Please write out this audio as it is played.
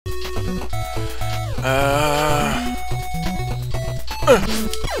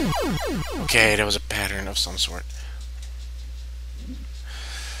Okay, there was a pattern of some sort.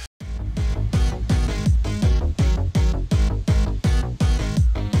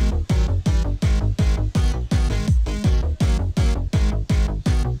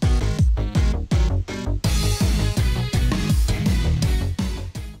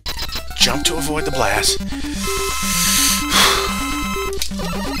 Jump to avoid the blast.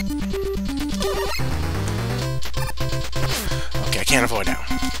 Okay, I can't avoid that one.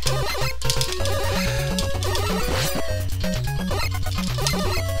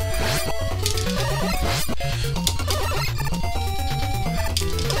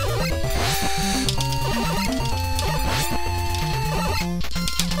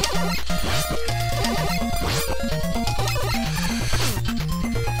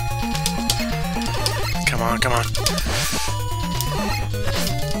 Come on, come on.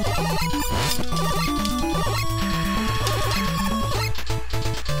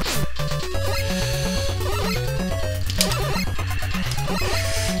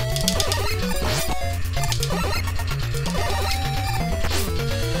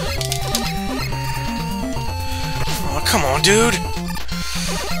 Oh, come on, dude.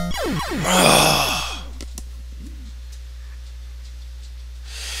 Oh.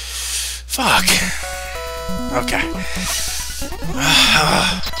 Fuck. Okay.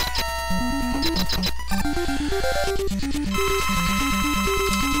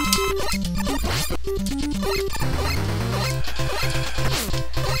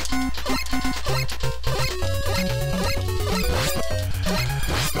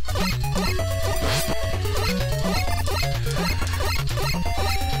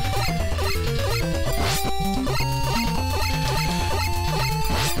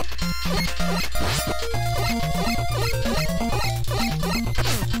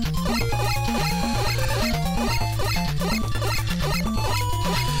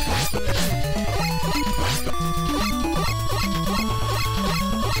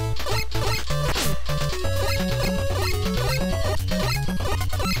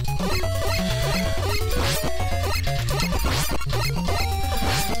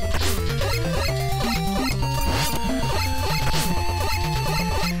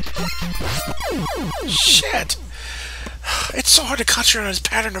 Shit! It's so hard to concentrate on his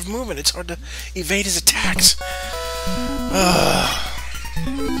pattern of movement. It's hard to evade his attacks.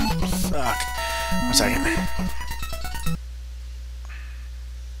 Fuck. 1 second.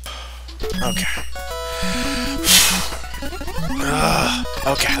 Okay.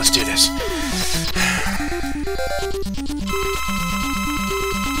 Okay, let's do this.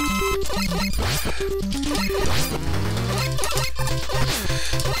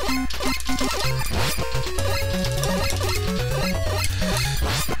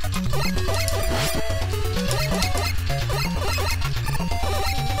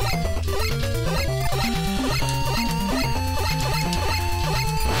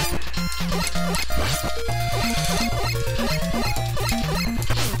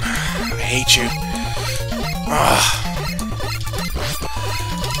 I hate you. Ugh.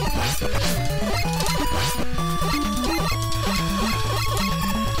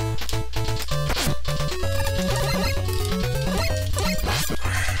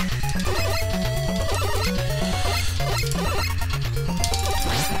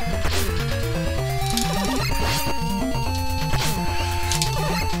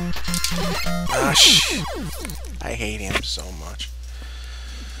 Gosh, I hate him so much.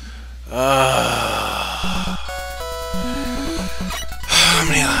 How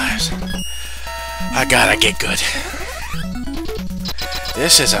many lives? I gotta get good.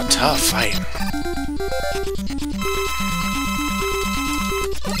 This is a tough fight.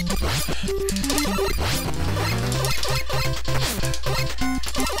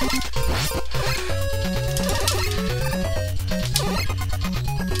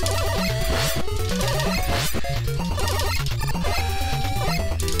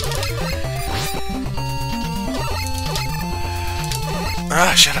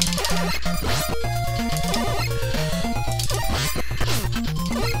 Ah, shut up.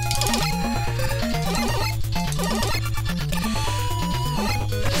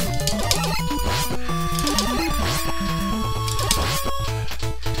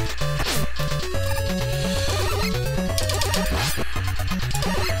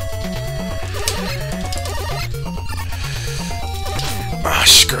 Ah,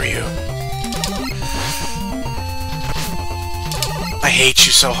 screw you. I hate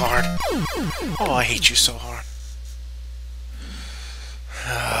you so hard. Oh, I hate you so hard.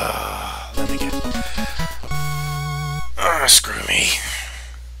 Let me get... screw me.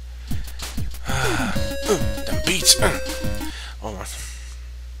 audience. Hold on.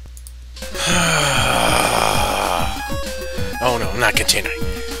 Oh no, I'm not continuing.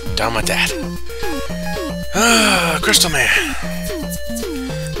 Done with that. Crystal Man.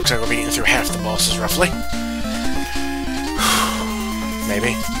 Looks like we'll be getting through half the bosses, roughly.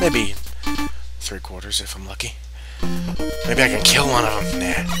 Maybe 3/4 if I'm lucky. Maybe I can kill one of them.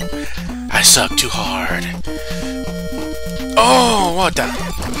 Nah. I suck too hard. Oh, what the?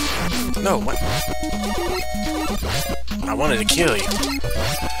 No, what? I wanted to kill you.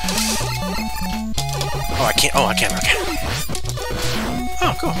 Oh, I can't. Oh, I can. Okay.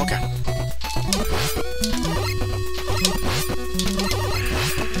 Oh, cool. Okay.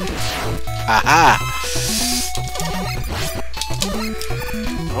 Aha!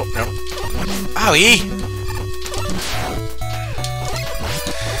 Oh, no. Owie!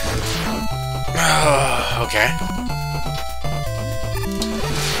 Oh, okay.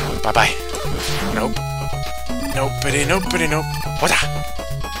 Bye-bye. Nope. Nopey, nopey, nope. What?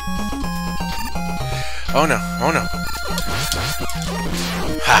 Oh no, oh no.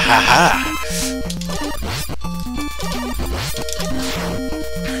 Ha ha ha!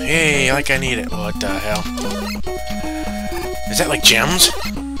 Hey, like I need it. What the hell? Is that like gems?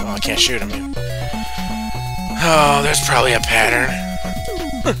 Oh, I can't shoot them. Oh, there's probably a pattern.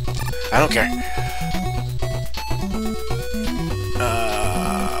 I don't care.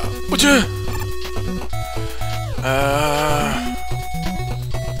 What's it?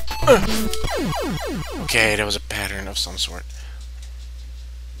 Okay, there was a pattern of some sort.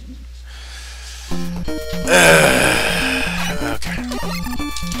 Okay.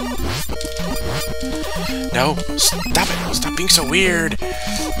 No, stop it! Stop being so weird!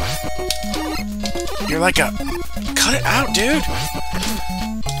 You're like a... Cut it out, dude!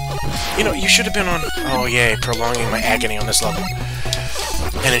 You know, you should have been on... Oh, yay, prolonging my agony on this level.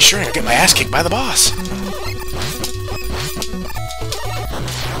 And ensuring I get my ass kicked by the boss.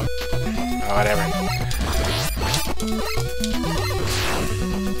 Oh, whatever.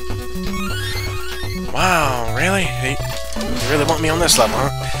 Wow, really? You really want me on this level, huh?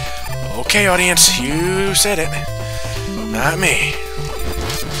 Okay, audience, you said it. Not me.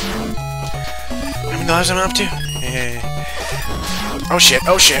 How many lives am I up to? Yeah. Oh shit,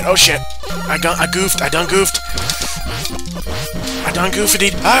 oh shit, oh shit. I goofed, I done goofed. I done goofed.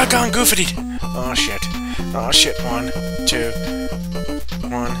 I gone goofed. Oh shit. Oh shit. 1, 2.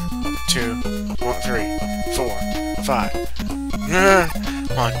 1, 2, 1, 3, 4, 5.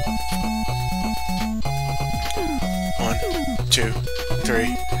 1. 1, 2,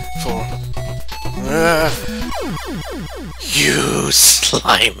 3, 4. You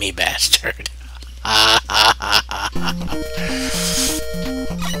slimy bastard.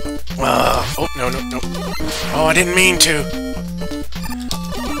 Oh, no, no, no. Oh, I didn't mean to.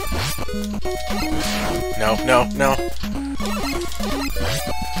 No, no, no.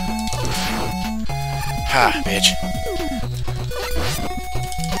 Ha, bitch.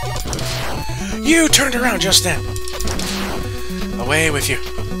 You turned around just then. Away with you.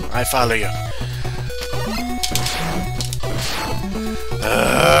 I follow you.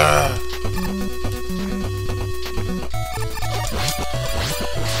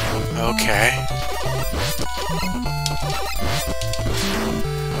 Okay.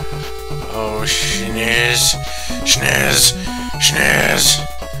 Oh, schniz. Schniz. Schniz.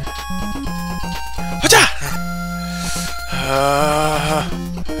 Hata!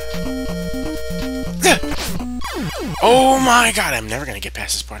 Oh my god, I'm never gonna get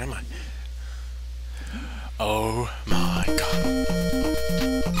past this part, am I? Oh my god.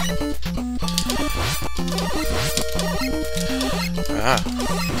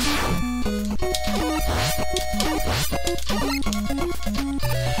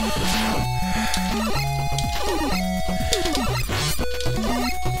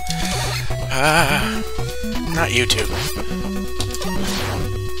 Not you two.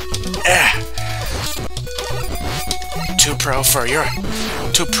 Too pro for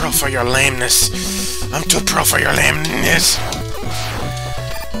your lameness. I'm too pro for your lameness.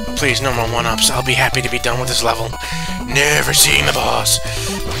 Please, no more one-ups. I'll be happy to be done with this level. Never seeing the boss.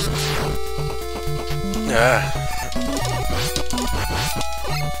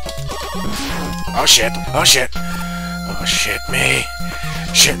 Oh shit. Oh shit. Oh shit me.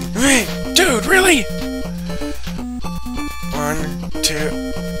 Shit me. Dude, really? 1,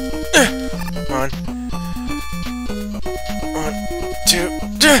 2. 1. 1, 2.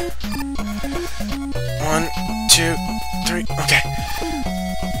 1, 2, 3. Okay.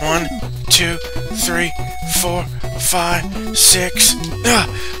 1, 2, 3, 4, 5, 6.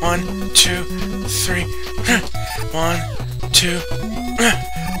 1, 2, 3. 1, 2.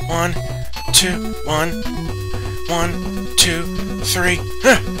 1, 2. 1, 1, 2, 3.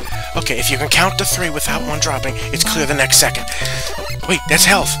 Huh. Okay, if you can count to 3 without one dropping, it's clear the next second. Wait, that's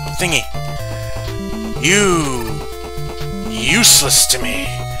health. Thingy. You... useless to me.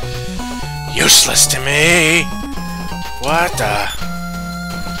 Useless to me. What the...